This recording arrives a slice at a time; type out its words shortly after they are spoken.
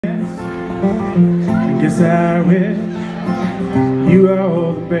I guess I wish you were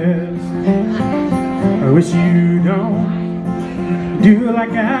all the best. I wish you don't do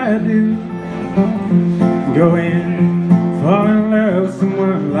like I do. Go and fall in love with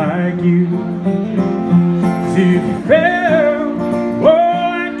someone like you. See if you fell,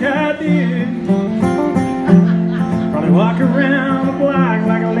 like I did, probably walk around the block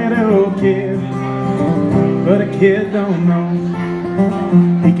like a little kid. But a kid don't know,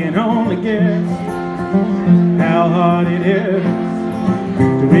 he can only guess how hard it is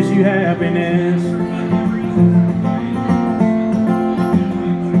to wish you happiness.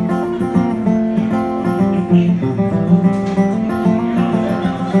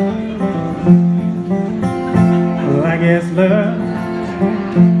 Well, I guess love,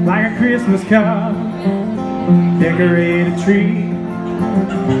 like a Christmas card, decorate a tree,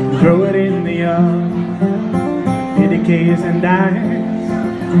 throw it in the yard. It decays and dies,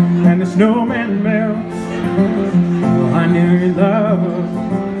 and the snowman melts. Oh, I knew love,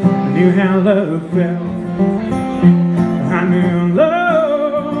 I knew how love felt. I knew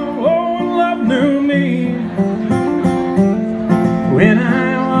love, oh, love knew me. When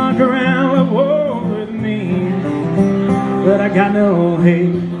I walk around with war with me, but I got no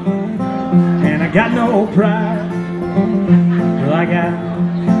hate, and I got no pride. Well, I got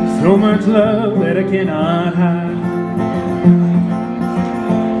so much love that I cannot hide.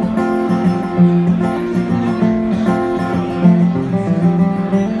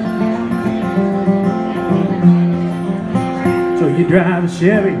 So you drive a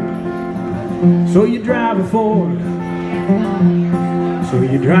Chevy, so you drive a Ford, so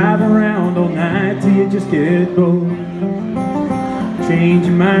you drive around all night till you just get bored. Change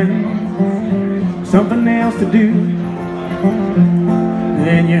your mind, something else to do.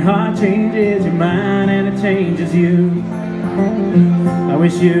 Then your heart changes your mind and it changes you. I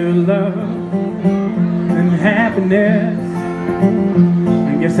wish you love and happiness.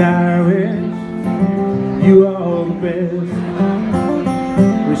 I guess I wish you all the best.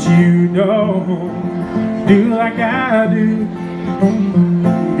 Wish you don't do like I do.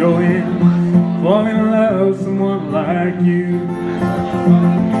 Go and fall in love with someone like you.